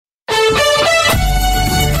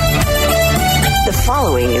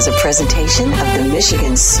following is a presentation of the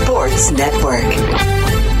Michigan Sports Network.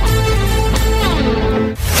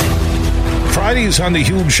 Fridays on the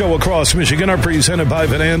Huge Show across Michigan are presented by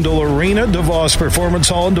Van Andel Arena, DeVos Performance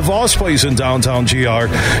Hall, and DeVos Place in downtown GR.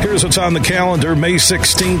 Here's what's on the calendar. May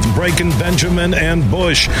 16th, Breakin' Benjamin and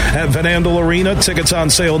Bush at Van Andel Arena. Tickets on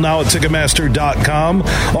sale now at Ticketmaster.com.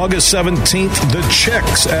 August 17th, The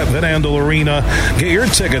Chicks at Van Andel Arena. Get your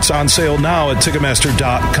tickets on sale now at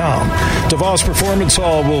Ticketmaster.com. DeVos Performance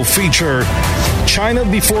Hall will feature China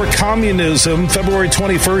Before Communism, February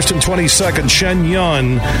 21st and 22nd, Shen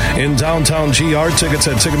Yun in downtown GR. Tickets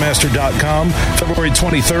at Ticketmaster.com. February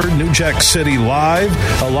 23rd, New Jack City Live,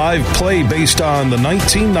 a live play based on the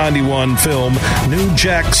 1991 film New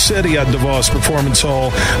Jack City at DeVos Performance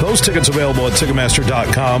Hall. Those tickets available at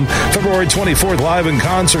Ticketmaster.com. February 24th, live in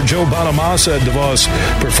concert, Joe Bonamassa at DeVos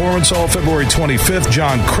Performance Hall. February 25th,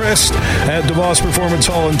 John Christ at DeVos Performance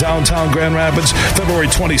Hall in downtown Grand Rapids. February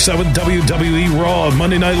 27th, WWE Raw,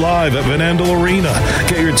 Monday Night Live at Van Andel Arena.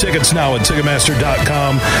 Get your tickets now at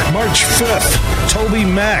Ticketmaster.com. March 5th, Toby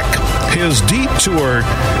Mac, his Deep Tour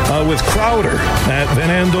with Crowder at Van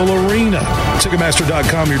Andel Arena.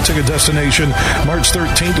 Ticketmaster.com, your ticket destination. March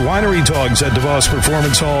 13th, Winery Dogs at DeVos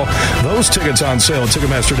Performance Hall. Those tickets on sale at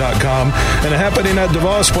Ticketmaster.com. And happening at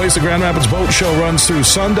DeVos Place, the Grand Rapids Boat Show runs through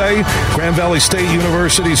Sunday. Grand Valley State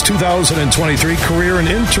University's 2023 Career and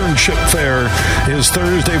Internship Fair is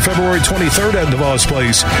Thursday, February 23rd at DeVos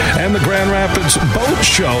Place. And the Grand Rapids Boat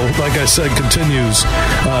Show, like I said, continues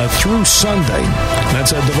through Sunday.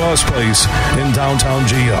 That's at DeVos Place in downtown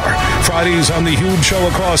GR. Fridays on the Huge Show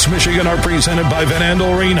across Michigan are presented by Van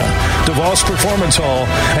Andel Arena, DeVos Performance Hall,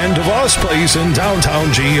 and DeVos Place in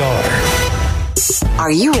downtown GR.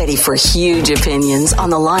 Are you ready for huge opinions on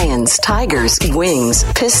the Lions, Tigers, Wings,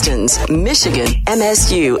 Pistons, Michigan,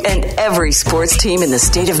 MSU, and every sports team in the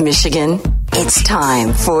state of Michigan? It's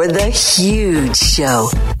time for The Huge Show.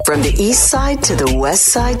 From the east side to the west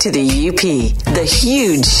side to the UP, The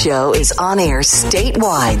Huge Show is on air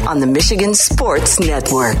statewide on the Michigan Sports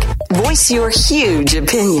Network. Voice your huge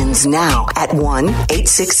opinions now at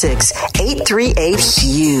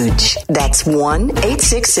 1-866-838-HUGE. That's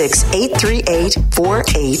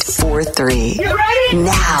 1-866-838-4843. You ready?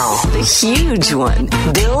 Now, the huge one,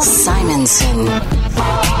 Bill Simonson.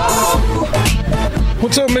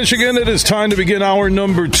 What's up, Michigan? It is time to begin hour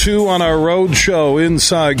number 2 on our road show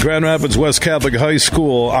inside Grand Rapids West Catholic High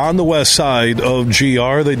School on the west side of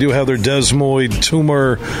GR. They do have their desmoid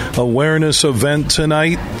tumor awareness event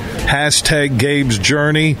tonight. Hashtag Gabe's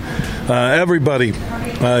Journey. Everybody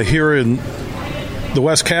here in the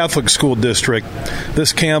West Catholic School District,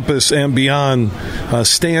 this campus and beyond,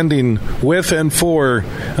 standing with and for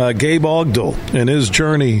Gabe Ogdell and his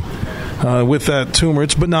journey with that tumor.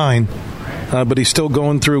 It's benign. But he's still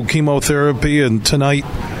going through chemotherapy, and tonight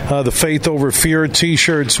the Faith Over Fear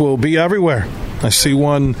T-shirts will be everywhere. I see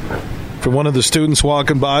one for one of the students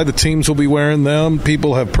walking by. The teams will be wearing them.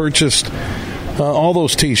 People have purchased all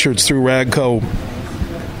those T-shirts through Radco.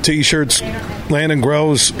 T-shirts, Landon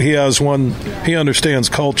Groves, he has one. He understands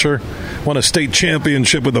culture. Won a state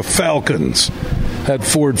championship with the Falcons at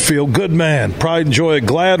Ford Field. Good man. Pride and Joy at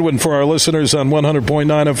Gladwin for our listeners on 100.9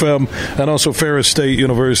 FM and also Ferris State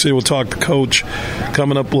University. We'll talk to Coach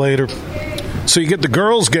coming up later. So you get the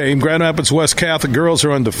girls' game. Grand Rapids West Catholic girls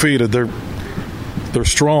are undefeated. They're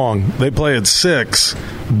strong. They play at 6.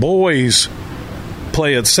 Boys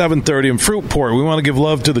play at 7:30 in Fruitport. We want to give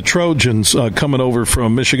love to the Trojans coming over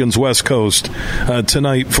from Michigan's West Coast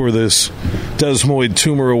tonight for this desmoid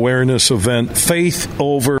tumor awareness event, Faith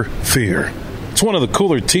Over Fear. It's one of the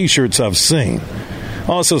cooler T-shirts I've seen.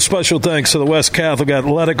 Also, special thanks to the West Catholic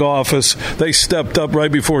Athletic Office. They stepped up right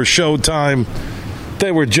before showtime.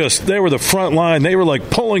 They were the front line. They were like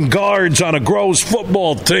pulling guards on a Groves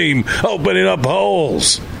football team, opening up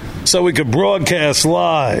holes so we could broadcast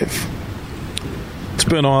live. It's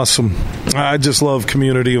been awesome. I just love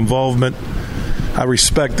community involvement. I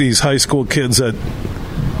respect these high school kids that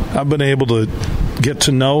I've been able to get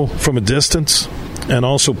to know from a distance, and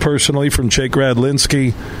also personally from Jake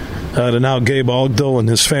Radlinski to now Gabe Ogdell and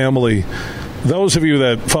his family. Those of you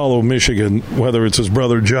that follow Michigan, whether it's his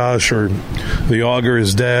brother Josh or the Augur,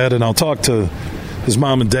 his dad, and I'll talk to his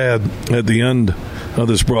mom and dad at the end of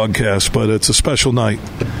this broadcast, but it's a special night.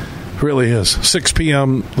 It really is. 6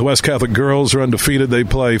 p.m., the West Catholic girls are undefeated. They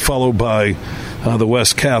play, followed by the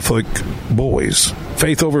West Catholic boys.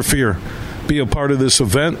 Faith Over Fear. Be a part of this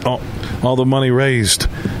event. All the money raised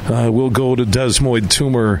will go to desmoid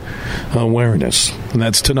tumor awareness. And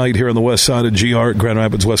that's tonight here on the west side of GR at Grand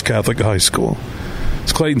Rapids West Catholic High School.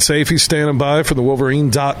 It's Clayton Safey standing by for the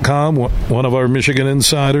Wolverine.com, one of our Michigan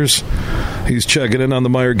insiders. He's checking in on the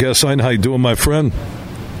Meijer guest line. How you doing, my friend?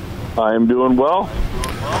 I am doing well.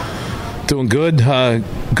 Doing good.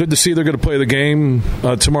 Good to see they're going to play the game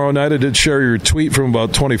tomorrow night. I did share your tweet from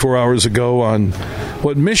about 24 hours ago on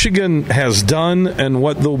what Michigan has done and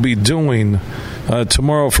what they'll be doing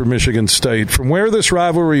tomorrow for Michigan State. From where this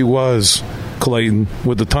rivalry was, Clayton,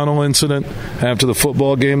 with the tunnel incident after the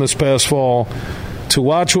football game this past fall, to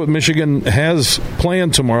watch what Michigan has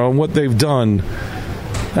planned tomorrow and what they've done,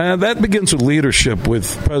 that begins with leadership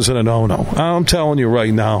with President Ono. I'm telling you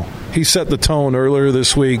right now, he set the tone earlier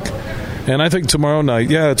this week. And I think tomorrow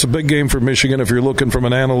night, it's a big game for Michigan if you're looking from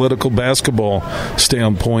an analytical basketball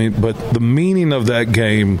standpoint. But the meaning of that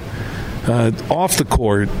game off the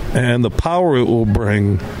court and the power it will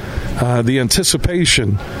bring, the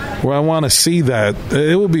anticipation, where I want to see that,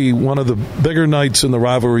 it will be one of the bigger nights in the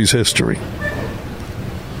rivalry's history.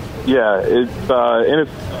 Yeah,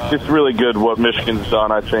 it's really good what Michigan's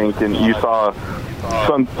done, I think. And you saw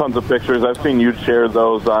tons of pictures. I've seen you share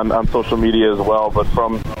those on social media as well. But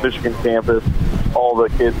from Michigan campus, all the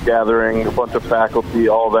kids gathering, a bunch of faculty,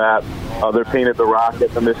 all that. They're painted the rock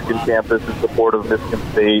at the Michigan campus in support of Michigan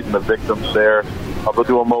State and the victims there. They'll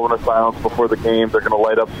do a moment of silence before the game. They're going to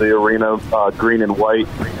light up the arena green and white,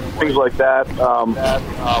 things like that.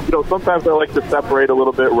 Sometimes I like to separate a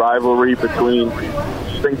little bit rivalry between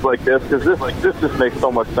things like this, because this just makes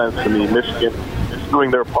so much sense to me. Michigan is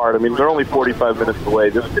doing their part. I mean, they're only 45 minutes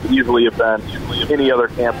away. This could easily have been any other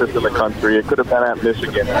campus in the country. It could have been at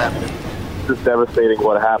Michigan. It's just devastating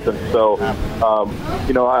what happened. So,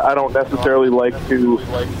 I don't necessarily like to,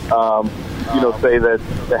 say that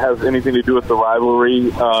it has anything to do with the rivalry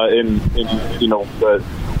in the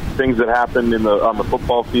things that happened on the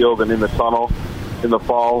football field and in the tunnel in the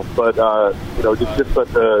fall, but it's just such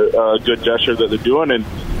a good gesture that they're doing, and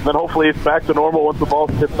then hopefully it's back to normal once the ball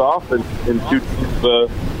tips off and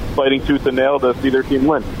fighting tooth and nail to see their team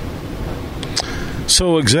win.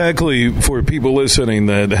 So exactly, for people listening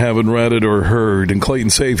that haven't read it or heard, and Clayton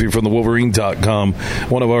Sayfie from the Wolverine.com,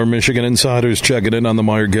 one of our Michigan insiders checking in on the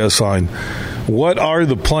Meijer guest line, what are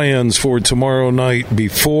the plans for tomorrow night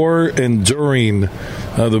before and during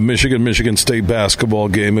the Michigan State basketball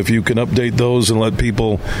game? If you can update those and let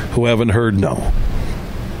people who haven't heard know.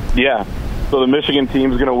 Yeah. So the Michigan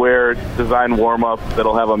team's going to wear design warm-ups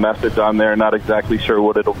that'll have a message on there. Not exactly sure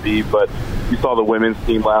what it'll be, but you saw the women's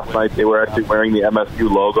team last night. They were actually wearing the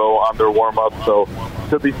MSU logo on their warm-up, so it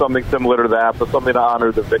could be something similar to that, but something to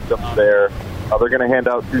honor the victims there. They're going to hand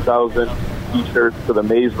out 2,000 T-shirts to the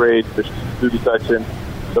Maze Rage, the student section.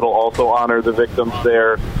 That'll also honor the victims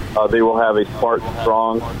there. They will have a Spartan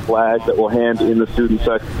Strong flag that will hang in the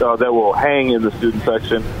student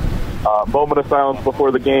section. Moment of silence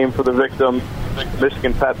before the game for the victims.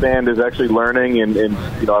 Michigan Pet Band is actually learning, and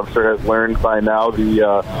I'm sure has learned by now,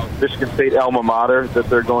 the Michigan State alma mater that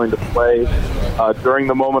they're going to play during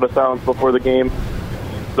the moment of silence before the game.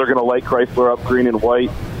 They're going to light Chrysler up green and white.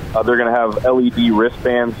 They're going to have LED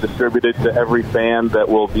wristbands distributed to every fan that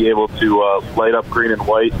will be able to light up green and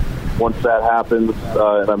white once that happens,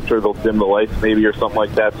 and I'm sure they'll dim the lights maybe or something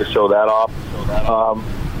like that to show that off.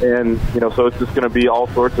 So it's just going to be all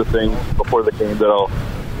sorts of things before the game that'll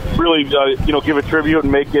really, give a tribute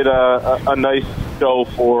and make it a nice show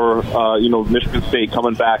for, Michigan State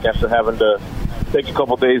coming back after having to take a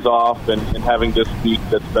couple days off and having this week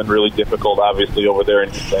that's been really difficult, obviously, over there in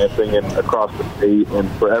Lansing and across the state and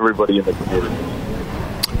for everybody in the community.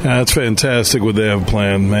 That's fantastic what they have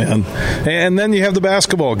planned, man. And then you have the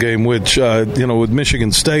basketball game, which, with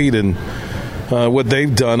Michigan State and what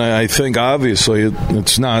they've done, I think obviously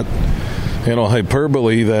it's not,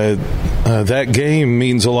 hyperbole that that game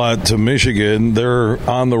means a lot to Michigan. They're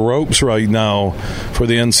on the ropes right now for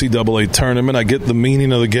the NCAA tournament. I get the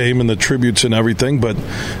meaning of the game and the tributes and everything, but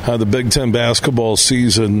the Big Ten basketball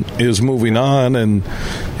season is moving on, and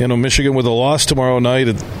Michigan with a loss tomorrow night,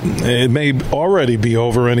 it may already be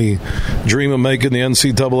over any dream of making the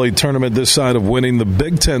NCAA tournament this side of winning the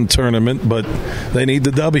Big Ten tournament, but they need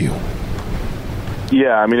the W.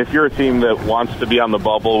 Yeah, I mean, if you're a team that wants to be on the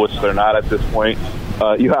bubble, which they're not at this point,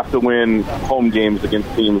 you have to win home games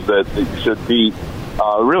against teams that you should beat.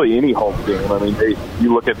 Really, any home game. I mean,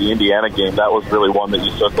 you look at the Indiana game, that was really one that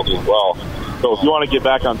you circled as well. So if you want to get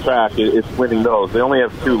back on track, it's winning those. They only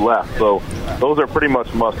have 2 left, so those are pretty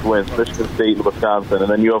much must-wins, Michigan State and Wisconsin, and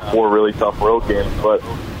then you have 4 really tough road games. But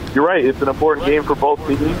you're right, it's an important game for both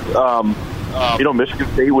teams. Michigan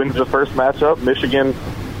State wins the first matchup. Michigan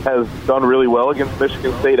has done really well against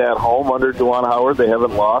Michigan State at home under Juwan Howard. They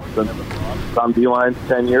haven't lost in Tom D-Line's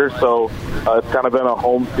 10 years, so it's kind of been a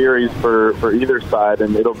home series for either side,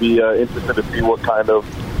 and it'll be interesting to see what kind of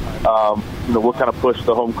we'll kind of push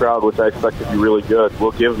the home crowd, which I expect to be really good.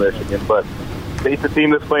 We'll give Michigan, but State's a team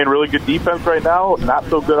that's playing really good defense right now, not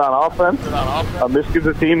so good on offense. Michigan's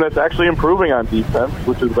a team that's actually improving on defense,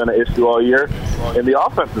 which has been an issue all year, and the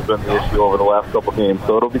offense has been the issue over the last couple games.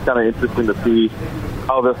 So it'll be kind of interesting to see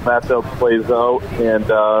how this matchup plays out, and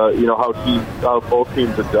how both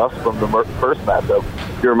teams adjust from the first matchup.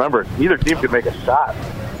 If you remember, neither team could make a shot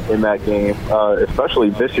in that game, especially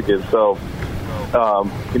Michigan. So,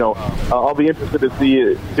 I'll be interested to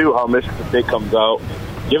see too how Michigan State comes out,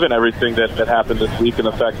 given everything that happened this week and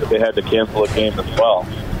the fact that they had to cancel a game as well.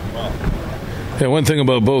 Yeah, one thing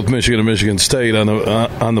about both Michigan and Michigan State on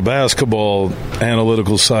the basketball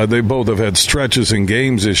analytical side, they both have had stretches in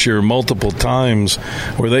games this year multiple times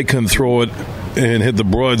where they can throw it and hit the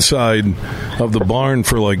broadside of the barn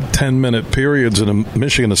for like 10-minute periods. And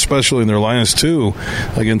Michigan, especially in their last two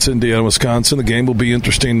against Indiana, Wisconsin, the game will be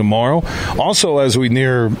interesting tomorrow. Also, as we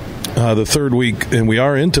near the third week, and we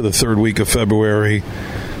are into the third week of February,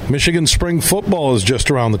 Michigan spring football is just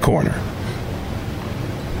around the corner.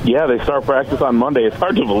 Yeah, they start practice on Monday. It's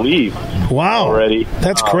hard to believe. Wow. Already.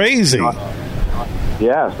 That's crazy.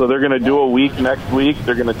 Yeah, so they're going to do a week next week.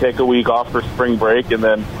 They're going to take a week off for spring break and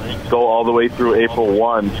then go all the way through April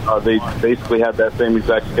 1. They basically had that same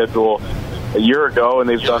exact schedule a year ago, and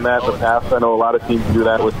they've done that in the past. I know a lot of teams do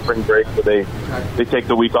that with spring break, but they take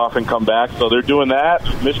the week off and come back. So they're doing that.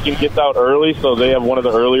 Michigan gets out early, so they have one of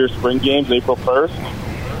the earlier spring games, April 1st.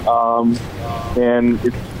 And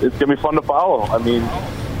it's going to be fun to follow. I mean,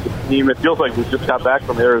 this team, it feels like we just got back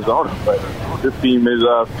from Arizona, but this team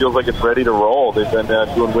feels like it's ready to roll. They've been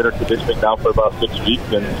doing winter conditioning now for about 6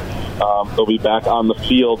 weeks, and they'll be back on the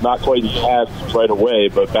field, not quite in pads right away,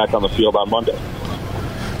 but back on the field on Monday.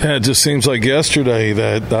 Yeah, it just seems like yesterday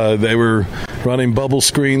that they were running bubble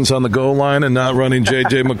screens on the goal line and not running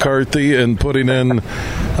J.J. McCarthy and putting in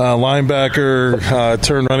linebacker,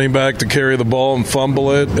 turn running back to carry the ball and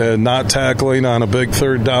fumble it, and not tackling on a big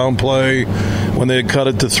third down play when they had cut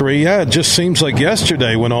it to 3. Yeah, it just seems like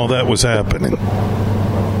yesterday when all that was happening.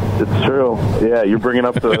 It's true. Yeah, you're bringing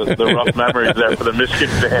up the rough memories there for the Michigan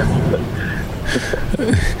fans.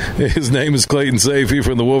 His name is Clayton Sayfie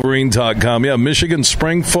from the Wolverine.com. Yeah, Michigan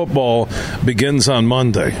spring football begins on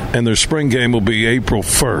Monday, and their spring game will be April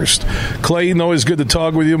 1st. Clayton, always good to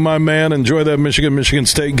talk with you, my man. Enjoy that Michigan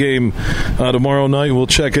State game tomorrow night. We'll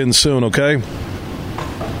check in soon, okay?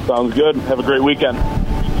 Sounds good. Have a great weekend.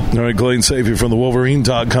 All right, Clayton Sayfie from the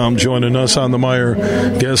Wolverine.com joining us on the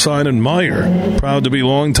Meijer guest line. And Meijer, proud to be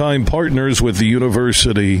longtime partners with the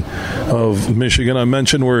University of Michigan. I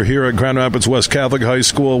mentioned we're here at Grand Rapids West Catholic High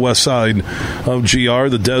School, west side of GR,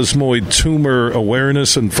 the Desmoid Tumor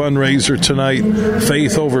Awareness and Fundraiser tonight,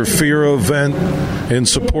 Faith Over Fear event in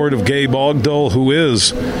support of Gabe Ogdall, who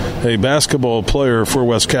is a basketball player for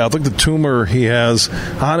West Catholic. The tumor he has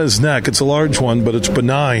on his neck, it's a large one, but it's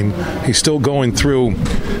benign. He's still going through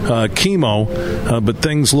chemo, but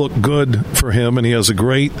things look good for him, and he has a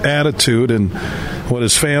great attitude. And what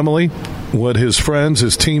his family, what his friends,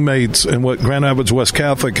 his teammates, and what Grand Rapids West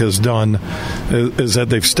Catholic has done is that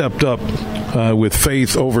they've stepped up with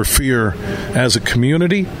Faith Over Fear as a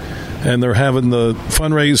community. And they're having the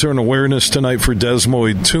fundraiser and awareness tonight for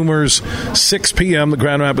desmoid tumors. 6 p.m., the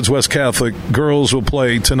Grand Rapids West Catholic girls will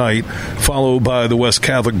play tonight, followed by the West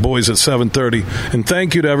Catholic boys at 7:30. And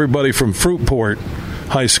thank you to everybody from Fruitport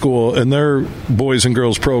High School and their boys and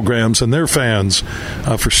girls programs and their fans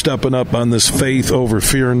for stepping up on this Faith Over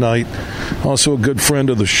Fear night. Also a good friend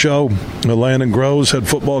of the show, Landon Groves, head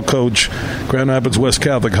football coach, Grand Rapids West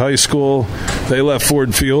Catholic High School. They left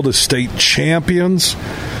Ford Field as state champions.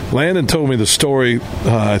 Landon told me the story,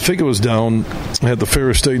 I think it was down at the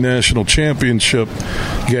Ferris State National Championship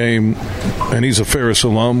game, and he's a Ferris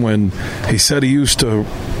alum, when he said he used to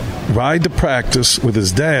ride to practice with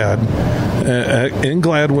his dad in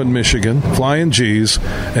Gladwin, Michigan, flying G's,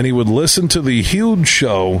 and he would listen to the Huge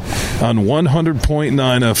Show on 100.9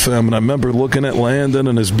 FM. And I remember looking at Landon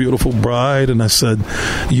and his beautiful bride, and I said,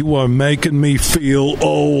 "You are making me feel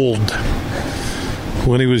old."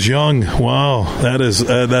 When he was young. Wow,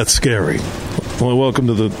 that's scary. Well, welcome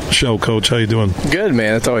to the show, Coach. How you doing? Good,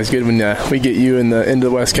 man. It's always good when we get you into the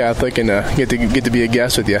West Catholic and get to be a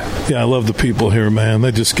guest with you. Yeah, I love the people here, man.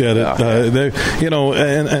 They just get it.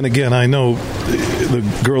 And again, I know the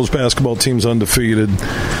girls' basketball team's undefeated.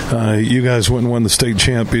 You guys went and won the state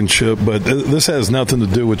championship, but this has nothing to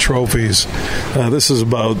do with trophies. This is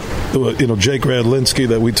about Jake Radlinski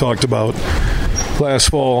that we talked about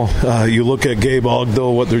Glassfall, you look at Gabe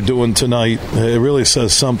Ogdo, what they're doing tonight, it really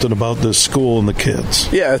says something about this school and the kids.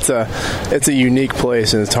 Yeah, it's a unique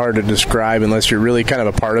place, and it's hard to describe unless you're really kind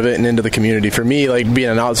of a part of it and into the community. For me, like being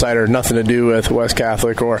an outsider, nothing to do with West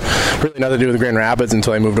Catholic or really nothing to do with Grand Rapids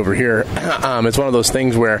until I moved over here. It's one of those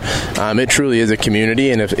things where it truly is a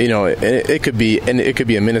community, and if it could be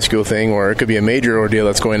a minuscule thing or it could be a major ordeal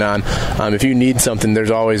that's going on. If you need something,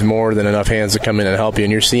 there's always more than enough hands to come in and help you,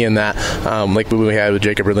 and you're seeing that like we had with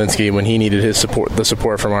Jacob Berlinski when he needed his support, the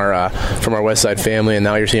support from our West Side family, and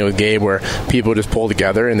now you're seeing it with Gabe where people just pull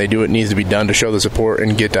together and they do what needs to be done to show the support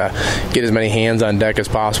and get as many hands on deck as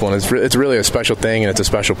possible, and it's really a special thing, and it's a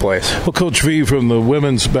special place. Well, Coach V from the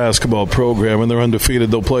women's basketball program, and they're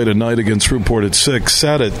undefeated, they'll play tonight against Newport at 6,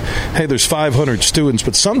 said it, hey, there's 500 students,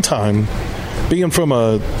 but sometime being from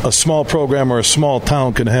a small program or a small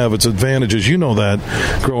town can have its advantages. You know that,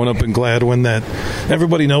 growing up in Gladwin, that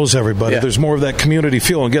everybody knows everybody. Yeah. There's more of that community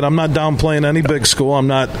feel. Again, I'm not downplaying any big school. I'm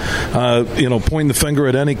not, pointing the finger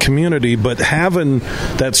at any community, but having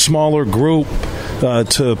that smaller group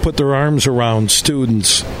to put their arms around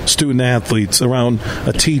students, student-athletes, around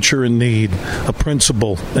a teacher in need, a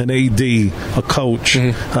principal, an AD, a coach,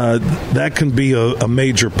 that can be a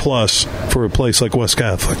major plus for a place like West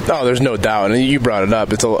Catholic. Oh, there's no doubt. And you brought it up.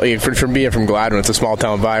 It's from being from Gladwin, it's a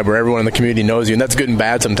small-town vibe where everyone in the community knows you, and that's good and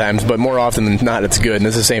bad sometimes, but more often than not, it's good. And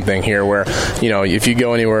it's the same thing here where, if you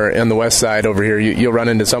go anywhere on the west side over here, you'll run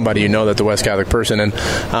into somebody that's a West Catholic person. And,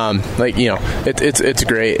 it's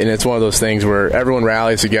great, and it's one of those things where everyone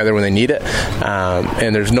rallies together when they need it,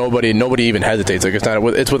 and there's nobody even hesitates. Like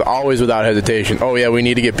it's always without hesitation. Oh yeah, we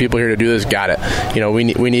need to get people here to do this. Got it.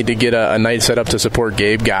 We need to get a night set up to support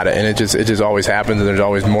Gabe. Got it. And it just always happens, and there's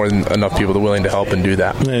always more than enough people willing to help and do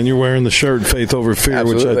that. And you're wearing the shirt Faith Over Fear,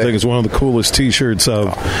 Absolutely. Which I think is one of the coolest T-shirts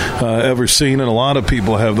I've ever seen, and a lot of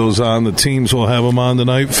people have those on. The teams will have them on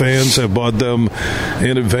tonight. Fans have bought them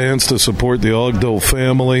in advance to support the Ogdo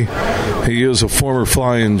family. He is a former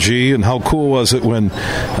Flying G, and how cool was it when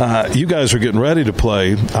you guys were getting ready to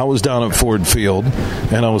play? I was down at Ford Field,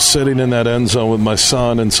 and I was sitting in that end zone with my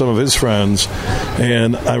son and some of his friends,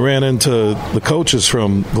 and I ran into the coaches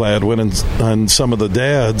from Gladwin and some of the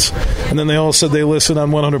dads, and then they all said they listened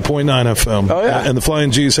on 100.9 FM. Oh, yeah. And the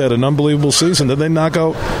Flying G's had an unbelievable season. Did they knock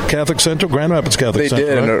out Catholic Central, Grand Rapids Catholic Central?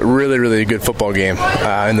 They did, right? And a really, really good football game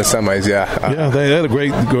in the semis, yeah. Yeah, they had a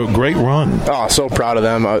great run. Oh, so proud of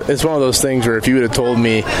them. It's one of those things where if you would have told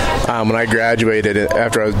me when I graduated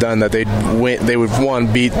after I was done that they would,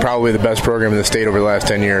 one, beat probably the best program in the state over the last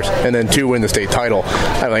 10 years, and then two, win the state title.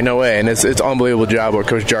 I'm like, no way. And it's an unbelievable job what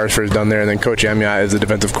Coach Jarsford has done there, and then Coach Emiot is the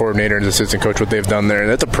defensive coordinator and assistant coach, what they've done there. And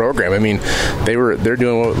that's a program. I mean, they're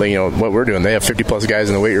doing what we're doing. They have 50-plus guys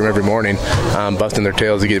in the weight room every morning busting their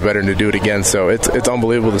tails to get better and to do it again. So it's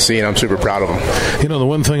unbelievable to see, and I'm super proud of them. The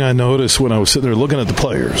one thing I noticed when I was sitting there looking at the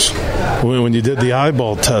players, when you did the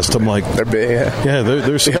eyeball test, I'm like, they're big. Yeah,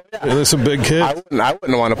 there's some big kids. I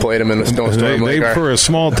wouldn't want to play them in a snowstorm. They for a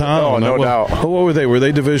small town. Oh, no doubt. What were they? Were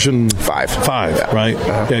they Division 5? Yeah. Right?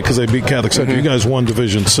 Yeah, because they beat Catholic Central. You guys won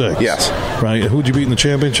Division 6. Yes. Right? Who'd you beat in the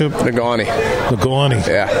championship? Negaunee.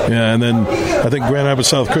 Yeah. Yeah, and then I think Grand Rapids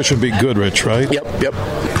South Christian beat Goodrich, right? Yep.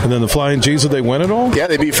 And then the Flying G's, did they win it all? Yeah,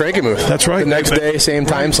 they beat Frankenmuth. That's right. The next day, same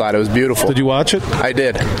time slot. It was beautiful. Did you watch it? I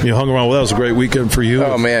did. You hung around. Well, that was a great weekend for you.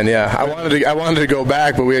 Oh man, yeah. I wanted to go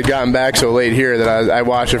back, but we had gotten back so late here that I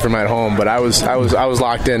watched it from at home. But I was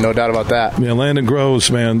locked in, no doubt about that. Yeah, Landon Groves,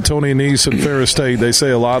 man. Tony Neese and Ferris State, they say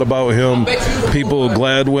a lot about him. People of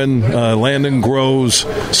Gladwin, Landon Groves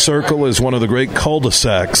Circle is one of the great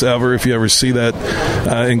cul-de-sacs ever. If you ever see that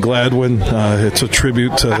in Gladwin, it's a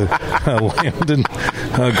tribute to Landon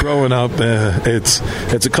growing up. It's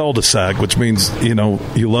a cul-de-sac, which means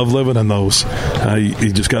you love living in those.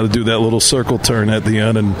 You just got to do that little circle turn at the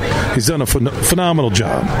end, and he's done a phenomenal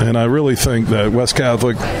job. And I really think that West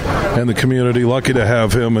Catholic and the community lucky to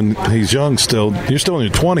have him, and he's young still. You're still in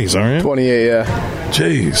your 20s, aren't you? 28, yeah.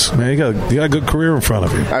 Jeez, man, you got a good career in front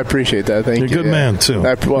of you. I appreciate that. Thank you. You're a good man too.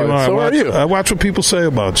 So are you. I watch what people say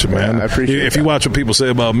about you, man. Yeah, I appreciate If you watch what people say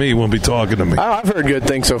about me, you won't be talking to me. I've heard good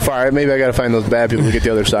things so far. Maybe I got to find those bad people to get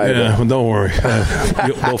the other side of it. Well, don't worry.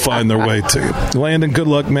 They'll find their way to you. Landon, good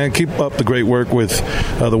luck, man. Keep up the great work with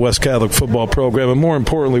the West Catholic football program, and more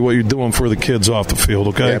importantly, what you're doing for the kids off the field,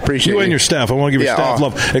 okay? Yeah, appreciate you and your staff. I want to give your staff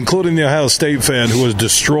love, including the Ohio State fan who was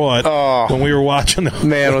distraught when we were watching.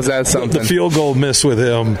 Man, was that something? The field goal miss with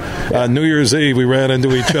him. New Year's Eve, we ran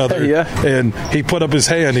into each other, and he put up his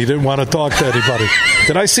hand. He didn't want to talk to anybody.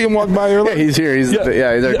 Did I see him walk by earlier? Yeah, he's here. He's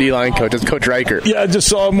our D-line coach. It's Coach Reichert. Yeah, I just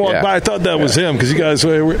saw him walk by. I thought that was him because you guys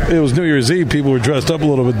it was New Year's Eve. People were dressed up a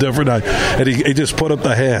little bit different, and he just put up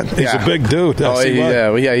the hand. He's a big dude.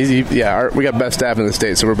 We got best staff in the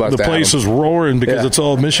state, so we're blessed. The place is roaring because it's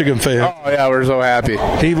all Michigan fans. Oh yeah, we're so happy.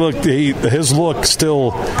 His look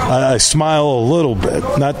still. I smile a little bit,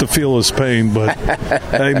 not to feel his pain, but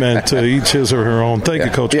hey, man, to each his or her own. Thank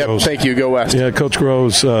you, Coach Groves. Thank you. Go West. Yeah, Coach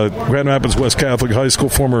Groves, Grand Rapids West Catholic High School,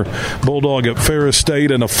 former Bulldog at Ferris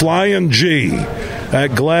State, and a flying G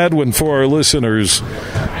at Gladwin for our listeners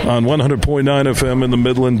on 100.9 FM in the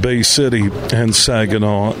Midland Bay City and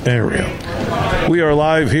Saginaw area. We are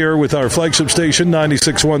live here with our flagship station,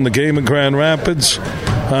 96.1 The Game in Grand Rapids.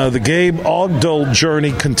 The Gabe Ogdal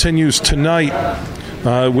journey continues tonight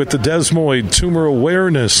with the Desmoid Tumor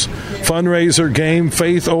Awareness fundraiser game,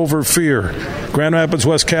 Faith Over Fear. Grand Rapids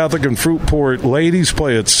West Catholic and Fruitport ladies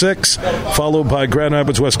play at 6, followed by Grand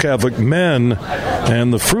Rapids West Catholic men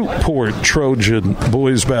and the Fruitport Trojan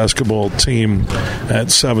boys basketball team at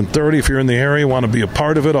 7:30. If you're in the area, want to be a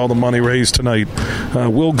part of it, all the money raised tonight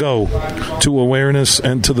will go to awareness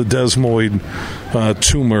and to the Desmoid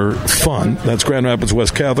Tumor Fund. That's Grand Rapids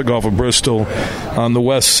West Catholic off of Bristol on the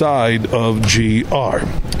west side of GR.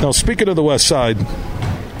 Now, speaking of the west side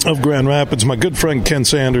of Grand Rapids, my good friend Ken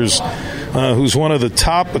Sanders, who's one of the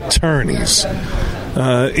top attorneys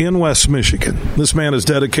in West Michigan. This man has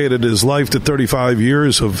dedicated his life to 35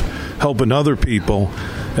 years of helping other people,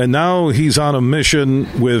 and now he's on a mission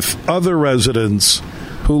with other residents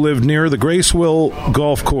who live near the Graceville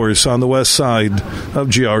Golf Course on the west side of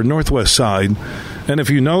GR, northwest side. And if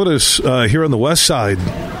you notice, here on the west side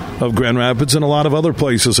of Grand Rapids and a lot of other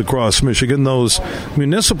places across Michigan, those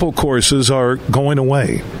municipal courses are going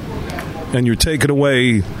away. And you're taking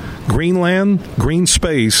away green land, green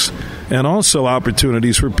space, and also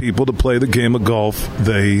opportunities for people to play the game of golf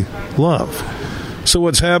they love. So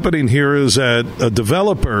what's happening here is that a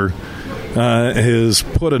developer has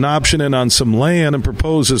put an option in on some land and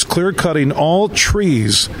proposes clear-cutting all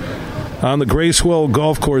trees on the Gracewell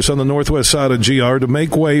Golf Course on the northwest side of GR to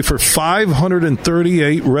make way for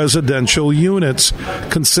 538 residential units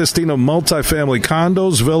consisting of multifamily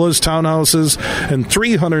condos, villas, townhouses, and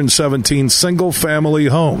 317 single-family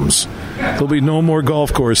homes. There'll be no more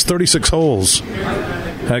golf course, 36 holes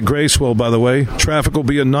at Gracewell, by the way. Traffic will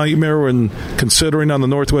be a nightmare when considering on the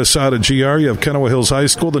northwest side of GR. You have Kennewa Hills High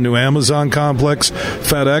School, the new Amazon complex,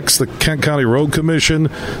 FedEx, the Kent County Road Commission,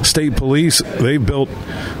 State Police. They built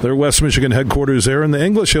their West Michigan headquarters there, and the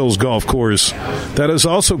English Hills Golf Course that is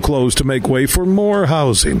also closed to make way for more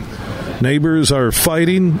housing. Neighbors are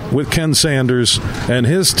fighting with Ken Sanders and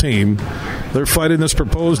his team. They're fighting this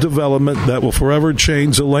proposed development that will forever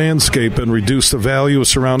change the landscape and reduce the value of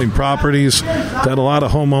surrounding properties that a lot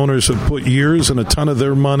of homeowners have put years and a ton of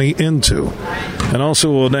their money into. And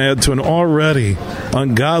also will add to an already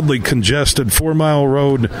ungodly congested 4-mile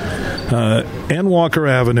road and Walker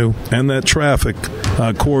Avenue and that traffic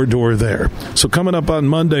corridor there. So coming up on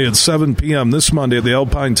Monday at 7 p.m., this Monday at the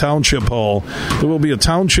Alpine Township Hall, there will be a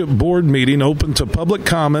township board meeting open to public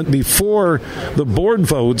comment before the board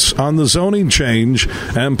votes on the zoning change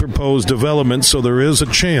and proposed development. So there is a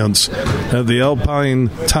chance at the Alpine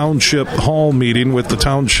Township Hall meeting with the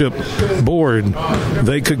township board,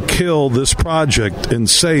 they could kill this project and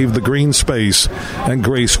save the green space and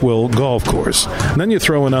Graceville Golf Course. And then you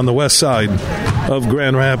throw in on the west side of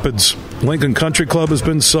Grand Rapids, Lincoln Country Club has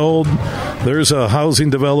been sold. There's a housing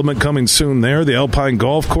development coming soon there. The Alpine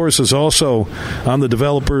Golf Course is also on the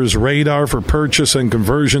developer's radar for purchase and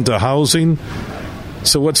conversion to housing.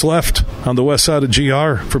 So what's left on the west side of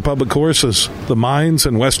GR for public courses? The Mines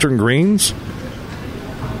and Western Greens?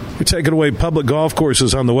 You're taking away public golf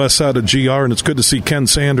courses on the west side of GR, and it's good to see Ken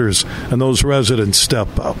Sanders and those residents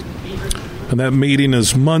step up. And that meeting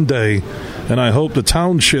is Monday, and I hope the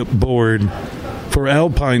township board for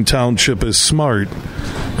Alpine Township is smart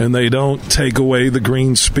and they don't take away the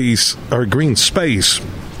green space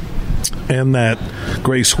and that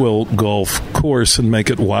Graceville Golf Course and make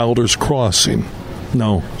it Wilder's Crossing.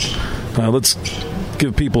 No. Let's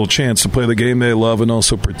give people a chance to play the game they love and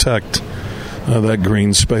also protect that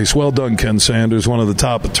green space. Well done, Ken Sanders, one of the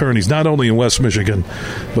top attorneys, not only in West Michigan,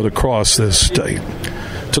 but across this state.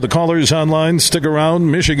 To the callers online, stick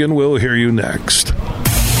around. Michigan will hear you next.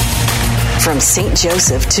 From St.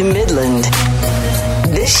 Joseph to Midland,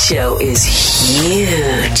 this show is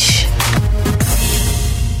huge.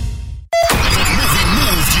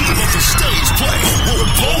 The stage play will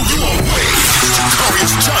blow you away.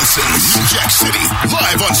 Darius Johnson, New Jack City,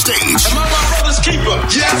 live on stage. Am I my brother's keeper?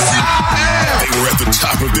 Yes, I am. They were at the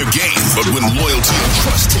top of their game, but when loyalty and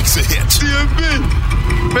trust takes a hit,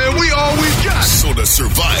 DMB. Man, we all we got. So to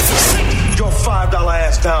survive, your $5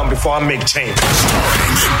 ass down before I make change.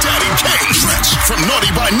 Starring Daddy Kane, Stretch from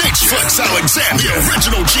Naughty by Nature, Flex Alexander, the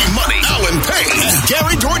original G Money, Alan Payne, and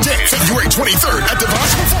Gary Dourdan. February 23rd at the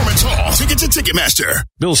Vox Performance Hall. Ticket to Ticketmaster.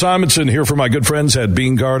 Bill Simonson here for my good friends at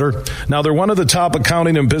Bean Carter. Now, they're one of the top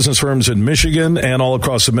accounting and business firms in Michigan and all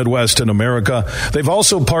across the Midwest and America. They've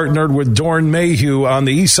also partnered with Dorn Mayhew on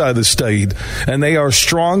the east side of the state, and they are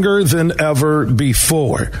stronger than ever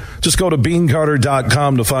before. Just go to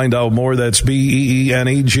beancarter.com to find out more. That's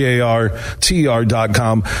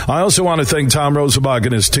BEENEGARTR.com. I also want to thank Tom Rosenbach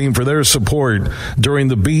and his team for their support during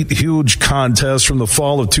the Beat Huge contest from the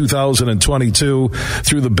fall of 2022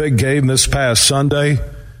 through the big game this past Sunday.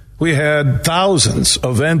 We had thousands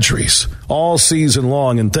of entries all season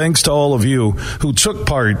long, and thanks to all of you who took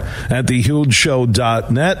part at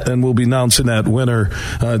thehugeshow.net, and we'll be announcing that winner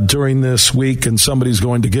during this week, and somebody's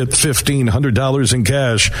going to get $1,500 in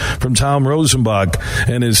cash from Tom Rosenbach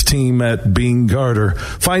and his team at Bean Carter.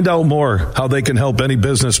 Find out more how they can help any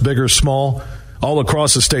business, big or small, all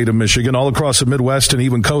across the state of Michigan, all across the Midwest, and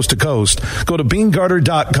even coast to coast. Go to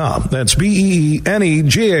beancarter.com. That's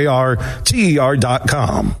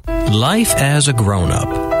BEENEGARTER.com. Life as a grown-up.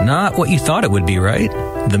 Not what you thought it would be, right?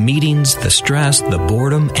 The meetings, the stress, the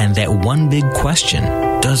boredom, and that one big question.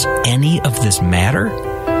 Does any of this matter?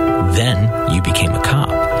 Then you became a cop.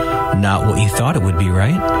 Not what you thought it would be,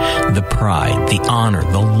 right? The pride, the honor,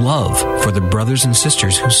 the love for the brothers and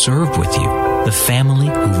sisters who served with you. The family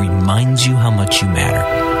who reminds you how much you matter.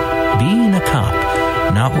 Being a cop,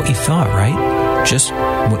 not what you thought, right? Just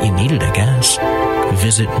what you needed, I guess.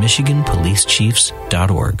 Visit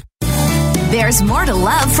MichiganPoliceChiefs.org. There's more to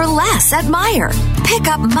love for less at Meijer. Pick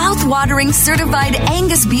up mouth-watering certified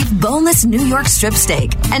Angus beef boneless New York strip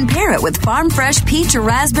steak and pair it with farm fresh peach or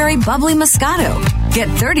raspberry bubbly Moscato. Get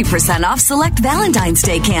 30% off select Valentine's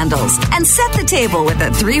Day candles and set the table with a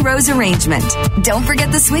 3-rose arrangement. Don't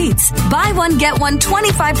forget the sweets. Buy one, get one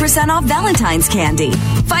 25% off Valentine's candy.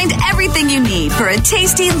 Find everything you need for a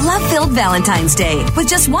tasty, love-filled Valentine's Day with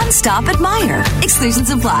just one stop at Meijer. Exclusions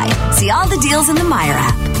apply. See all the deals in the Meijer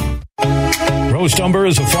app. Roast Umber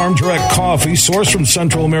is a farm direct coffee sourced from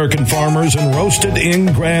Central American farmers and roasted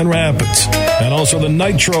in Grand Rapids. And also the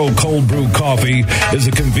Nitro Cold Brew Coffee is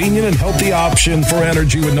a convenient and healthy option for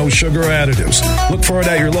energy with no sugar additives. Look for it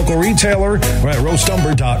at your local retailer or at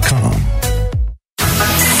roastumber.com.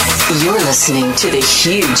 You're listening to The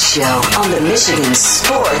Huge Show on the Michigan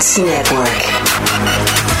Sports Network.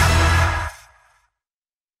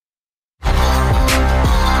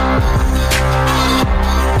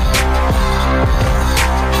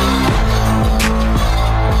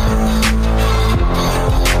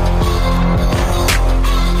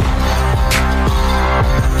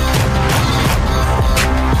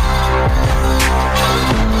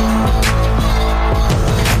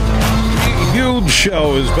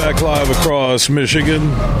 Show is back live across Michigan.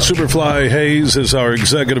 Superfly Hayes is our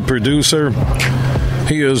executive producer.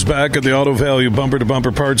 He is back at the Auto Value Bumper to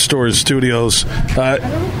Bumper Parts Stores studios.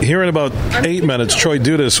 Here in about 8 minutes, Troy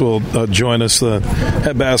Dudas will join us, the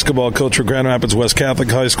head basketball coach for Grand Rapids West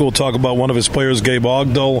Catholic High School, talk about one of his players, Gabe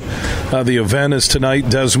Ogdal. The event is tonight,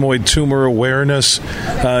 Desmoid Tumor Awareness,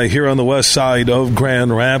 here on the west side of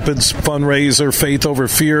Grand Rapids. Fundraiser, Faith Over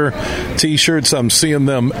Fear T-shirts. I'm seeing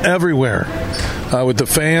them everywhere. With the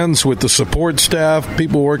fans, with the support staff,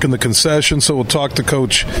 people working the concession. So we'll talk to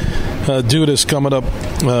Coach Dudas coming up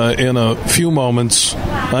in a few moments.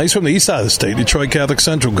 He's from the east side of the state, Detroit Catholic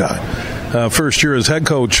Central guy. First year as head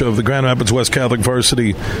coach of the Grand Rapids West Catholic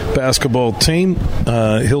varsity basketball team.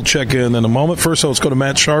 He'll check in a moment. First, let's go to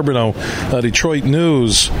Matt Charbonneau, Detroit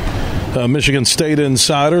News. Michigan State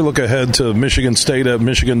Insider. Look ahead to Michigan State at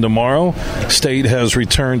Michigan tomorrow. State has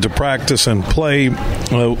returned to practice and play.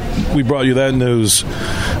 We brought you that news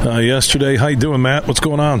yesterday. How you doing, Matt? What's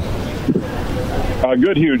going on?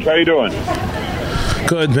 Good, Huge. How you doing?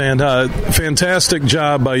 Good, man. Fantastic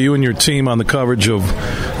job by you and your team on the coverage of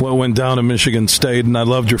what went down in Michigan State, and I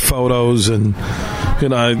loved your photos, and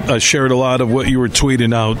I shared a lot of what you were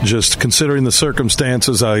tweeting out. Just considering the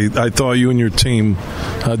circumstances, I thought you and your team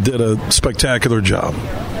did a spectacular job.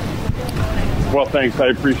 Well, thanks. I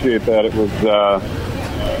appreciate that. It was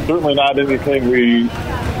certainly not anything we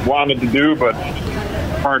wanted to do, but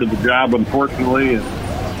part of the job, unfortunately, and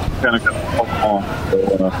kind of got along.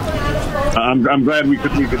 So, I'm glad we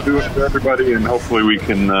could do it for everybody, and hopefully we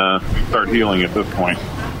can start healing at this point.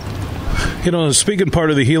 Speaking part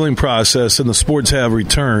of the healing process, and the sports have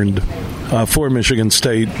returned, for Michigan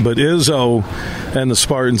State. But Izzo and the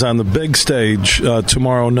Spartans on the big stage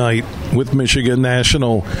tomorrow night with Michigan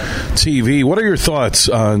National TV. What are your thoughts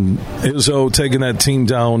on Izzo taking that team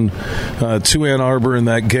down to Ann Arbor in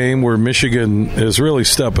that game where Michigan is really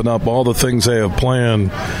stepping up all the things they have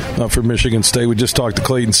planned for Michigan State? We just talked to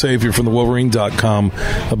Clayton Safier from the Wolverine.com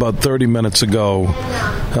about 30 minutes ago.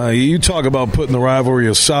 You talk about putting the rivalry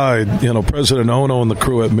aside. You know, President Ono and the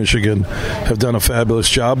crew at Michigan have done a fabulous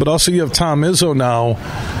job, but also you have Tom Izzo now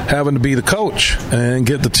having to be the coach and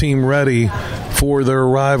get the team ready for their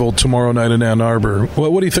arrival tomorrow night in Ann Arbor.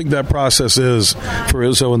 What do you think that process is for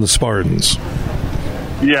Izzo and the Spartans?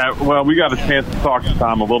 Yeah, well, we got a chance to talk to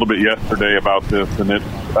Tom a little bit yesterday about this, and it's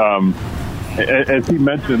as he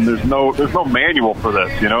mentioned, there's no manual for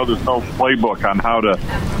this. You know, there's no playbook on how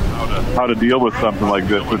to deal with something like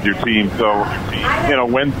this with your team. So, you know,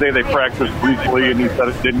 Wednesday they practiced briefly, and he said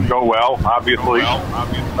it didn't go well. Obviously,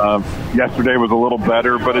 yesterday was a little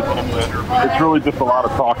better, but it's really just a lot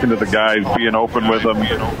of talking to the guys, being open with them,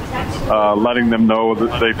 letting them know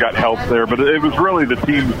that they've got help there. But it was really the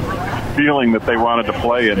team's feeling that they wanted to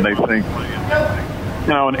play, and they think,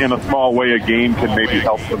 you know, in a small way, a game can maybe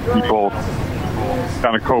help some people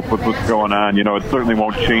kind of cope with what's going on. You know, it certainly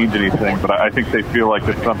won't change anything, but I think they feel like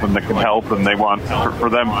it's something that can help, and they want, for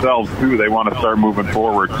themselves too, they want to start moving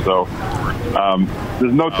forward. So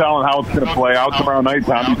there's no telling how it's going to play out tomorrow night.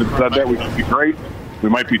 Tom even said that we could be great, we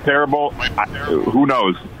might be terrible. Who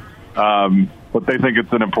knows? But they think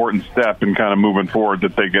it's an important step in kind of moving forward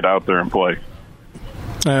that they get out there and play.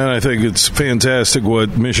 And I think it's fantastic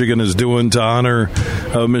what Michigan is doing to honor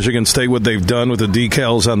Michigan State, what they've done with the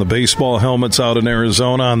decals on the baseball helmets out in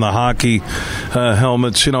Arizona, on the hockey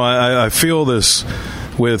helmets. You know, I feel this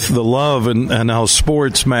with the love and how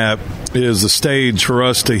sports, Matt, is the stage for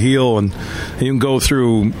us to heal, and you can go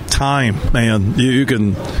through time, man. You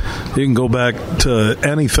can go back to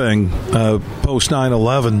anything post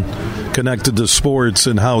 9/11 connected to sports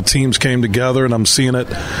and how teams came together, and I'm seeing it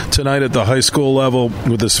tonight at the high school level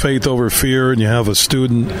with this faith over fear, and you have a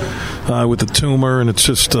student with a tumor, and it's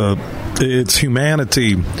just it's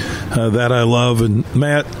humanity that I love. And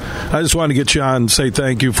Matt, I just want to get you on and say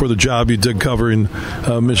thank you for the job you did covering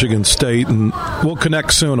Michigan State, and we'll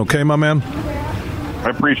connect soon, okay, my man? I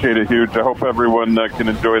appreciate it, Huge. I hope everyone can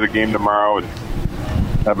enjoy the game tomorrow and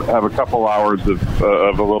have a couple hours of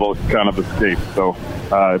a little kind of escape. So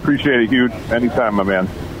I appreciate it, Huge. Anytime, my man.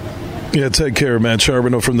 Yeah, take care. Matt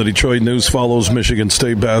Charbonneau from the Detroit News follows Michigan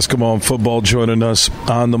State basketball and football, joining us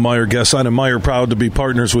on the Meijer guest line. And Meijer proud to be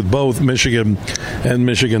partners with both Michigan and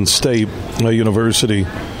Michigan State University.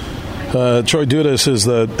 Troy Dudas is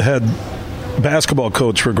the head basketball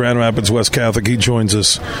coach for Grand Rapids West Catholic. He joins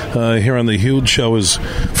us here on the Huge Show. His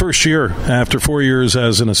first year after 4 years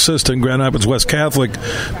as an assistant. Grand Rapids West Catholic,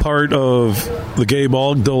 part of the Gabe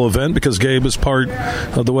Ogdell event, because Gabe is part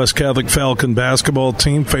of the West Catholic Falcon basketball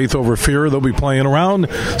team, Faith Over Fear. They'll be playing around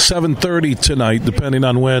 7:30 tonight, depending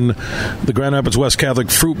on when the Grand Rapids West Catholic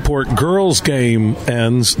Fruitport girls game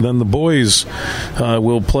ends. Then the boys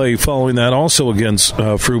will play following that, also against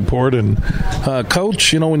Fruitport. And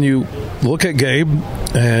Coach, you know, when you look at Gabe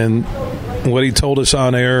and what he told us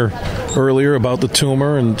on air earlier about the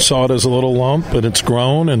tumor, and saw it as a little lump, and it's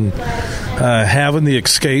grown, and having the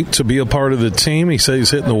escape to be a part of the team. He says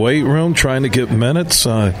he's hitting the weight room, trying to get minutes.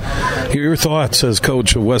 Hear your thoughts as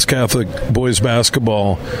coach of West Catholic boys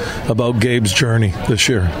basketball about Gabe's journey this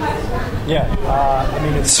year. Yeah, I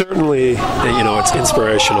mean, it's certainly, you know, it's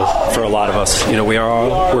inspirational for a lot of us. You know, we're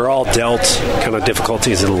all dealt kind of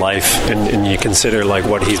difficulties in life, and you consider like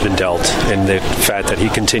what he's been dealt, and the fact that he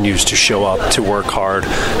continues to show up, to work hard,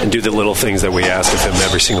 and do the little things that we ask of him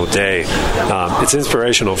every single day. It's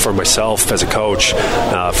inspirational for myself as a coach,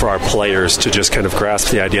 for our players to just kind of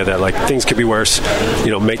grasp the idea that like things could be worse.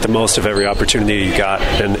 You know, make the most of every opportunity you got,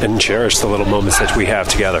 and cherish the little moments that we have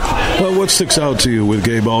together. Well, what sticks out to you with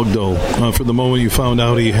Gabe Ogdell? From the moment you found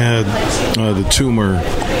out he had the tumor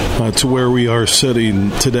to where we are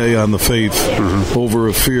sitting today on the Faith Over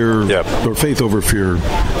a Fear, or Faith Over Fear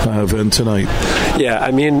event tonight. Yeah,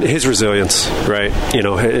 I mean, his resilience, right? You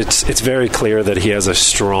know, it's very clear that he has a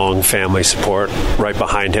strong family support right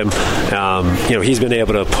behind him. You know, he's been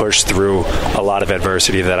able to push through a lot of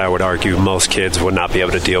adversity that I would argue most kids would not be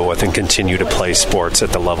able to deal with, and continue to play sports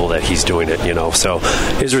at the level that he's doing it, you know. So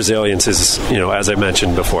his resilience is, you know, as I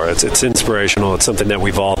mentioned before, it's inspirational. It's something that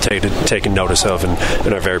we've all taken notice of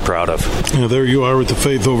and are very proud of. Yeah, there you are with the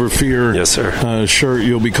Faith Over Fear. Yes, sir. Shirt.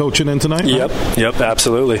 You'll be coaching in tonight? Yep,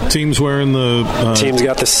 absolutely. Team's wearing the... Team's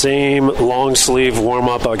got the same long sleeve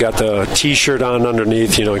warm-up. I got the T-shirt on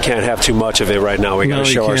underneath. You can't have too much of it right now. We got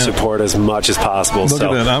to show our support as much as possible. Look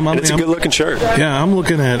at that. It's a good-looking shirt. Yeah, I'm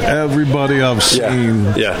looking at everybody I've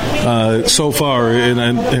seen so far,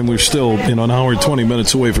 and we're still an hour and 20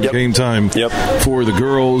 minutes away from game time for the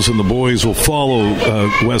girls, and the boys will follow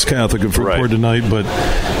West Catholic and Fruitport tonight. But,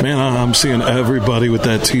 man, I'm seeing everybody with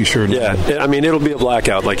that T-shirt. Yeah, I mean, it'll be a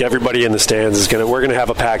blackout. Like, everybody in the stands is we're gonna have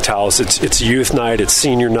a packed house. It's youth night, it's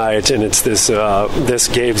senior night, and it's this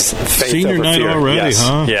Gabe's Faith Senior Over night Fear. already,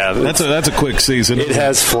 huh? Yeah, that's a quick season. It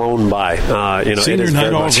has flown by. Senior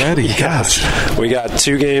night already. Gosh, we got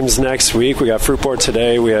 2 games next week. We got Fruitport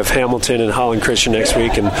today. We have Hamilton and Holland Christian next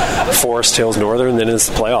week, and Forest Hills Northern. Then it's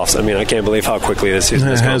the playoffs. I mean, I can't believe how quickly this season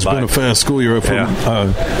has gone by. It has been a fast school year for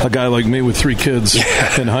a guy like me with 3 kids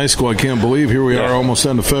in high school. I can't believe here we are almost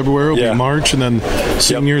end of February. It'll be March, and then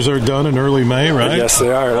seniors are done in early May, right? Yes,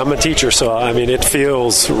 they are. And I'm a teacher, so I mean, it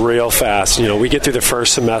feels real fast. We get through the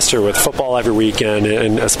first semester with football every weekend,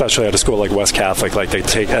 and especially at a school like West Catholic, like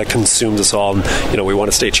that consumes us all. And, we won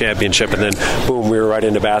a state championship, and then boom, we were right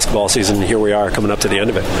into basketball season. And here we are coming up to the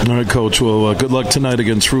end of it. All right, Coach. Well, good luck tonight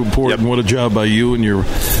against Fruitport, and what a job by you and your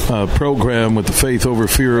program with the Faith Over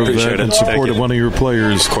Fear of that, and support of one of your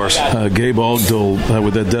players, of course, Gabe Ogdell,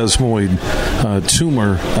 with that desmoid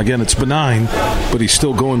tumor. Again, it's benign, but he's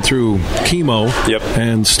still going through chemo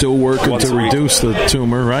and still working to reduce the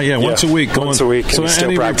tumor, right? Yeah, once a week. Once a week. So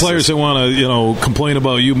any of your players that want to, complain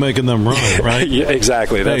about you making them run, right? Yeah,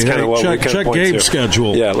 exactly. That's kind of what we check Gabe's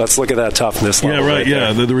schedule. Yeah, let's look at that toughness level. Yeah,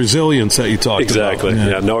 right. The resilience that you talked about. Exactly.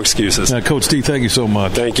 Yeah, no excuses. Coach D, thank you so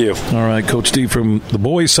much. Thank you. All right, Coach D from the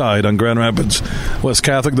boys' side on Grand Rapids West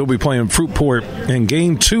Catholic. They'll be playing Fruitport in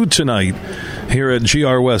Game 2 tonight here at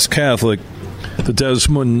GR West Catholic. The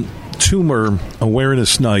Desmond Tumor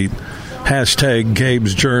Awareness Night. Hashtag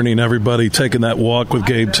Gabe's Journey, and everybody taking that walk with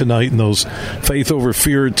Gabe tonight in those Faith Over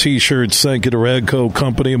Fear T-shirts. Thank you to Radco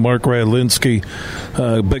Company and Mark Radlinsky.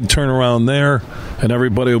 Big turnaround there, and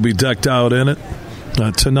everybody will be decked out in it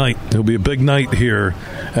tonight. It'll be a big night here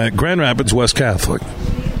at Grand Rapids West Catholic.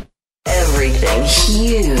 Everything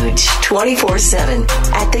huge 24/7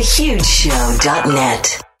 at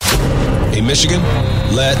thehugeshow.net. Hey, Michigan,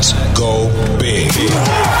 let's go big.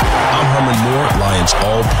 I'm Herman Moore, Lions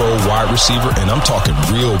All-Pro wide receiver, and I'm talking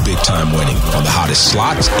real big-time winning on the hottest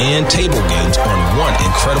slots and table games on one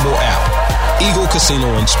incredible app, Eagle Casino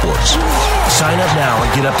and Sports. Sign up now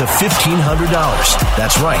and get up to $1,500.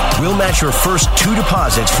 That's right. We'll match your first 2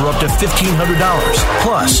 deposits for up to $1,500,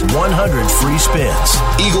 plus 100 free spins.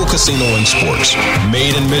 Eagle Casino and Sports.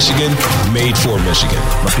 Made in Michigan, made for Michigan.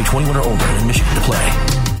 Must be 21 or older and in Michigan to play.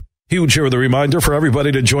 Huge here with a reminder for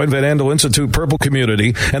everybody to join Van Andel Institute Purple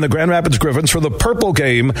Community and the Grand Rapids Griffins for the Purple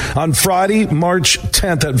Game on Friday, March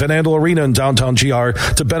 10th at Van Andel Arena in downtown GR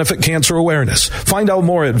to benefit cancer awareness. Find out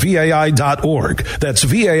more at vai.org. That's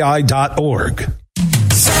vai.org.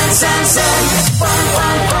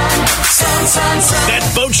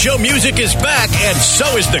 That boat show music is back, and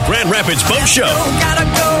so is the Grand Rapids Boat Show. Gotta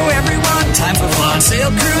go, everyone. Time for fun.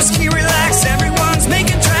 Sail, cruise, ski, relax. Everyone's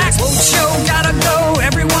making tracks. Boat show, gotta go,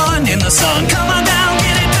 everyone. In the sun, come on down,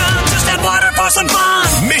 get it done. Just at water for some fun.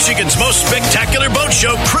 Michigan's most spectacular boat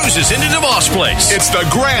show cruises into DeVos Place. It's the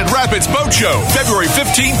Grand Rapids Boat Show, February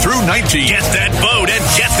 15th through 19th. Get that boat and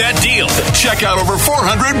get that deal. Check out over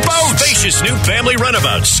 400 boats. Spacious new family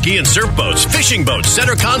runabouts, ski and surf boats, fishing boats,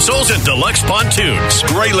 center consoles, and deluxe pontoons.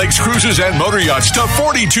 Great Lakes cruises and motor yachts to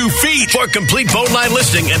 42 feet. For complete boat line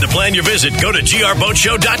listing and to plan your visit, go to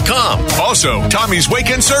grboatshow.com. Also, Tommy's Wake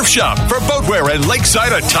and Surf Shop for boatwear and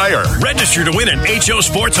lakeside attire. Register to win an HO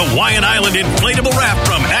Sports Hawaiian Island inflatable raft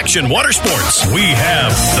from Action Water Sports. We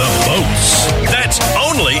have the boats. That's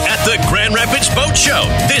only at the Grand Rapids Boat Show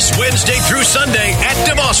this Wednesday through Sunday at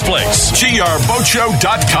DeVos Place.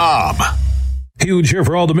 grboatshow.com. Huge here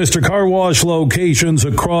for all the Mr. Car Wash locations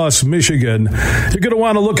across Michigan. You're going to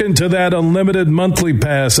want to look into that unlimited monthly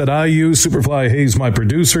pass that I use. Superfly Hayes, my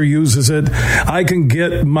producer, uses it. I can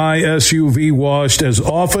get my SUV washed as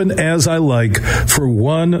often as I like for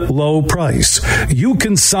one low price. You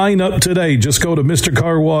can sign up today. Just go to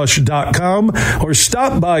MrCarWash.com or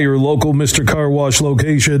stop by your local Mr. Car Wash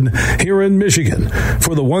location here in Michigan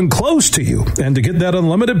for the one close to you. And to get that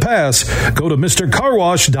unlimited pass, go to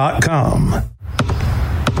MrCarWash.com.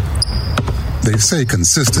 They say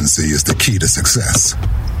consistency is the key to success.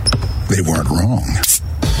 They weren't wrong.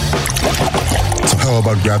 So how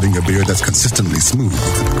about grabbing a beer that's consistently smooth,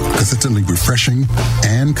 consistently refreshing,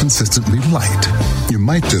 and consistently light? You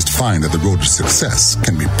might just find that the road to success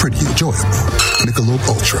can be pretty enjoyable. Michelob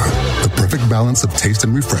Ultra, the perfect balance of taste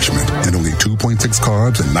and refreshment, and only 2.6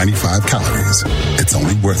 carbs and 95 calories. It's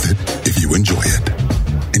only worth it if you enjoy it.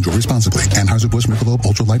 Enjoy responsibly. Anheuser-Busch Michelob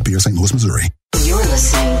Ultra Light Beer, St. Louis, Missouri. You're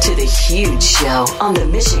listening to The Huge Show on the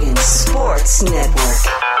Michigan Sports Network.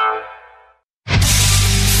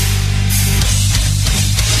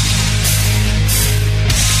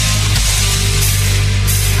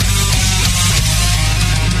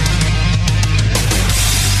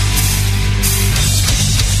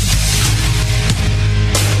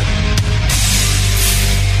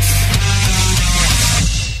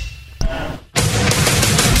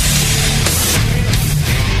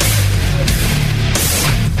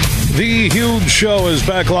 The Huge Show is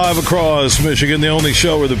back live across Michigan, the only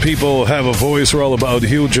show where the people have a voice. We're all about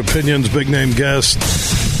huge opinions, big name guests.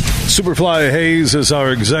 Superfly Hayes is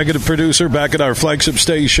our executive producer back at our flagship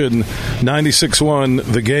station,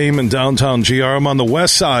 96.1 The Game in downtown GR. I'm on the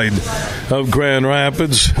west side of Grand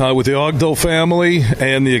Rapids with the Ogdell family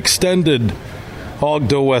and the extended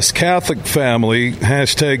Ogdell West Catholic family.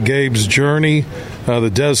 Hashtag Gabe's Journey, the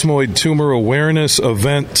desmoid tumor awareness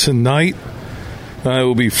event tonight. It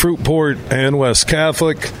will be Fruitport and West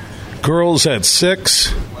Catholic. Girls at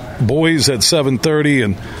 6, boys at 7:30,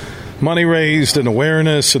 and money raised and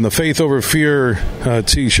awareness and the Faith Over Fear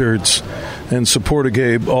T-shirts in support of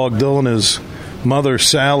Gabe Ogdell and his mother,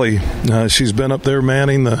 Sally. She's been up there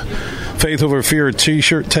manning the Faith Over Fear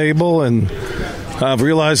T-shirt table, and I've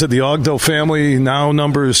realized that the Ogdell family now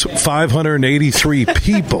numbers 583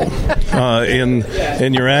 people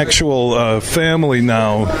in your actual family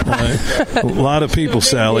now. A lot of people,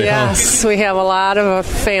 Sally. Yes, we have a lot of a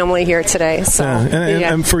family here today. So,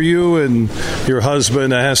 and for you and your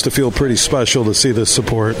husband, it has to feel pretty special to see this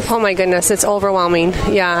support. Oh my goodness, it's overwhelming.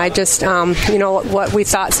 Yeah, I just, what we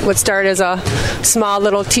thought would start as a small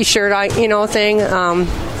little T-shirt, thing.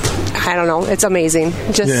 I don't know. It's amazing.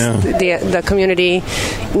 Just the community,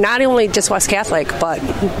 not only just West Catholic, but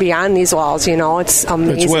beyond these walls, it's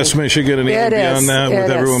amazing. It's West Michigan and even beyond that, with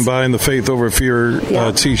everyone buying the Faith Over Fear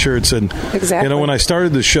T-shirts. And, exactly. When I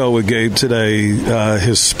started the show with Gabe today,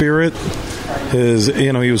 his spirit,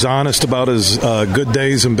 he was honest about his good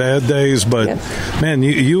days and bad days. But, man,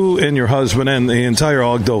 you and your husband and the entire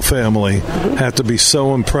Ogdell family have to be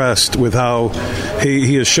so impressed with how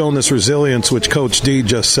he has shown this resilience, which Coach D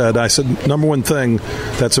just said. I said, number one thing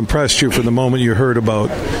that's impressed you from the moment you heard about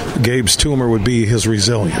Gabe's tumor would be his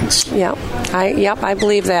resilience. I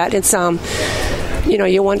believe that. It's,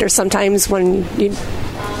 you wonder sometimes when you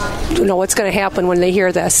know what's going to happen when they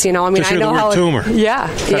hear this. I know the word how tumor.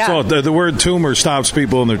 That's all. The word tumor stops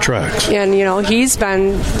people in their tracks. And he's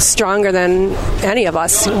been stronger than any of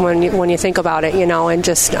us when you think about it. And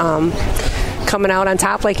just coming out on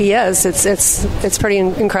top like he is, it's pretty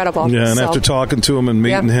incredible. Yeah, and after talking to him and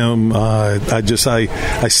meeting him, I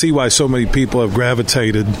see why so many people have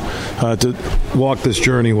gravitated to walk this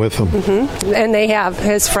journey with him. Mm-hmm. And they have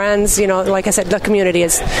his friends. Like I said, the community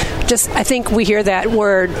is just. I think we hear that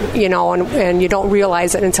word, and you don't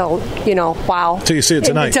realize it until wow. Until you see it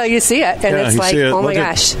tonight. Until you see it, and it's like, oh my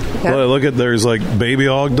gosh. Look at there's like baby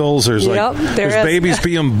Ogdells. There's there's babies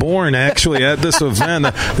being born actually at this event.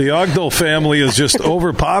 The Ogdell family is just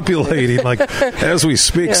overpopulating as we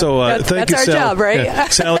speak. So thank you, Sally. That's our job, right? Yeah.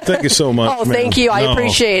 Sally, thank you so much. Oh, thank you. I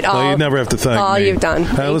appreciate all. You never have to thank all me. You've done.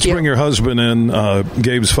 Let's bring your husband in,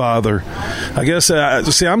 Gabe's father. I guess,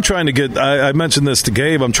 I'm trying to get, I mentioned this to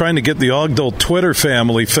Gabe, I'm trying to get the Ogdell Twitter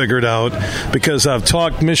family figured out because I've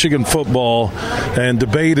talked Michigan football and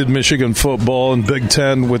debated Michigan football and Big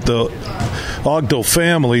Ten with the Ogdell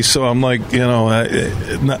family. So I'm like,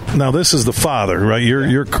 now this is the father, right?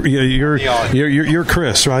 You're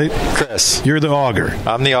Chris, right? Chris. You're the auger.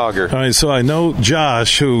 I'm the auger. All right, so I know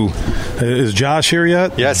Josh, is Josh here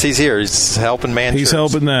yet? Yes, he's here. He's helping man. He's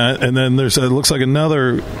helping that. And then it looks like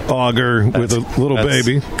another auger with a little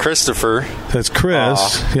baby. Christopher. That's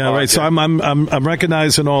Chris. Right. So I'm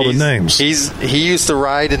recognizing all the names. He used to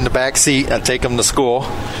ride in the back seat. I'd take him to school,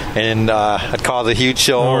 and I'd call the Huge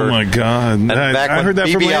Show. Oh my God! I heard that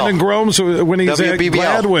BBL. from Landon Gromes when he's at WBBL.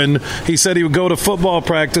 Gladwin. He said he would go to football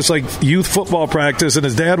practice, like youth football practice, and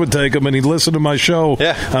his dad would take him, and he'd listen to my show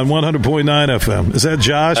on 100.9 FM. Is that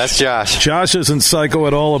Josh? That's Josh. Josh isn't psycho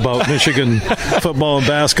at all about Michigan football and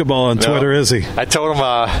basketball on Twitter, is he? I told him.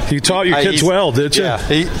 You taught your kids well, did you? Yeah.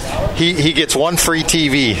 He gets one free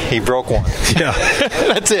TV. He broke one. Yeah,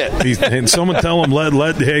 that's it. And someone tell him let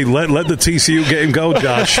the TCU game go,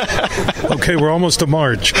 Josh. Okay, we're almost to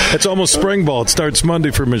March. It's almost spring ball. It starts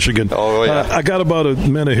Monday for Michigan. Oh, yeah. I got about a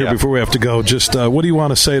minute here before we have to go. Just what do you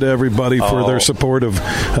want to say to everybody for their support of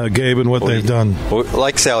Gabe and what they've done?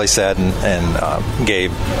 Like Sally said and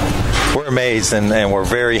Gabe, we're amazed and we're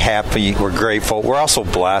very happy. We're grateful. We're also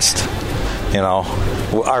blessed.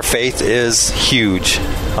 Our faith is huge.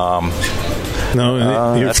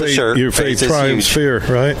 Your that's a shirt. Your faith triumphs fear,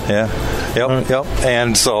 right? Yeah. Yep.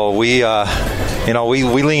 And so we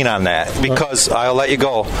lean on that because I'll let you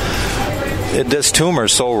go. This tumor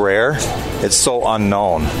is so rare, it's so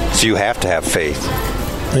unknown, so you have to have faith.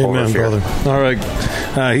 Amen, brother. All right.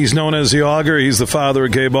 He's known as the Augur. He's the father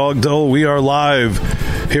of Gabe Ogdell. We are live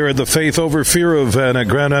here at the Faith Over Fear event at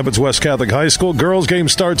Grand Rapids West Catholic High School. Girls game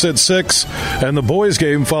starts at 6, and the boys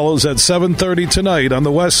game follows at 7:30 tonight on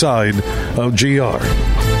the west side of GR.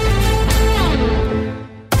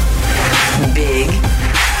 Big,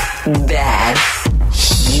 bad,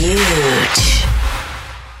 huge.